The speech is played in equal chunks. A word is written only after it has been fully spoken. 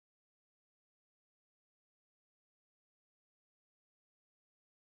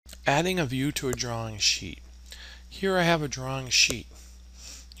Adding a view to a drawing sheet. Here I have a drawing sheet.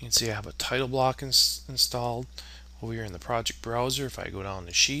 You can see I have a title block installed over here in the project browser. If I go down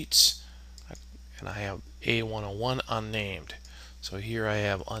to sheets, and I have A101 unnamed. So here I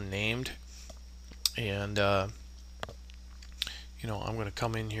have unnamed, and I'm going to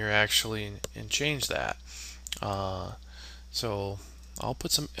come in here actually and change that. So I'll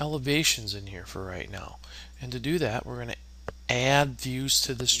put some elevations in here for right now. And to do that, we're going to add views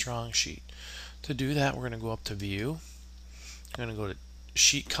to this drawing sheet. To do that, we're going to go up to View. We're going to go to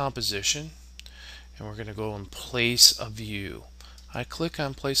Sheet Composition, and we're going to go and place a view. I click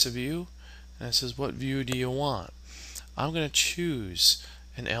on Place a View, and it says, what view do you want? I'm going to choose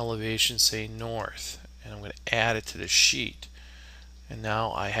an elevation, say north, and I'm going to add it to the sheet. And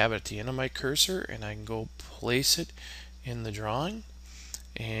now I have it at the end of my cursor, and I can go place it in the drawing,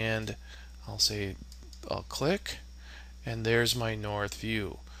 and I'll click, and there's my north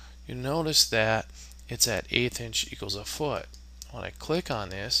view. You notice that it's at 1/8 inch equals a foot. When I click on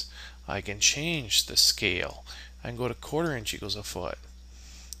this, I can change the scale. I can go to 1/4 inch equals a foot,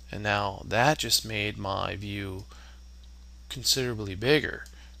 and now that just made my view considerably bigger,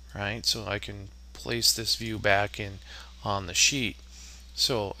 right? So I can place this view back in on the sheet.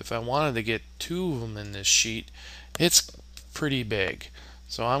 So if I wanted to get 2 of them in this sheet, it's pretty big.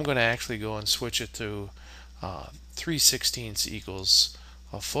 So I'm going to actually go and switch it to 3/16 equals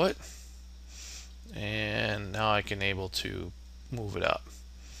a foot, and now I can able to move it up.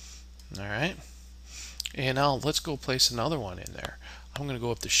 Alright, and now let's go place another one in there. I'm going to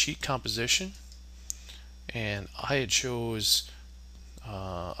go up to Sheet Composition, and I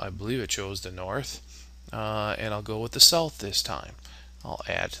believe it chose the north, and I'll go with the south this time. I'll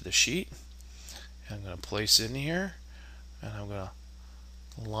add to the sheet, and I'm going to place it in here, and I'm going to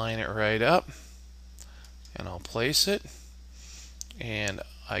line it right up, and I'll place it, and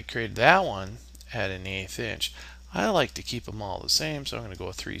I created that one at 1/8 inch. I like to keep them all the same, so I'm going to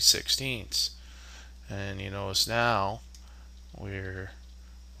go 3/16, and you notice now we're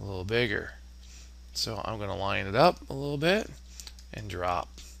a little bigger. So I'm going to line it up a little bit and drop,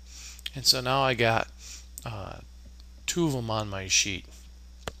 and so now I got 2 of them on my sheet.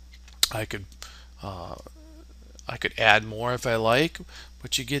 I could add more if I like,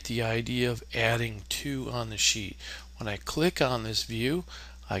 but you get the idea of adding 2 on the sheet. When I click on this view,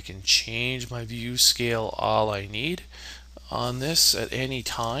 I can change my view scale all I need on this at any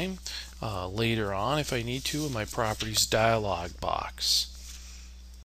time later on if I need to in my properties dialog box.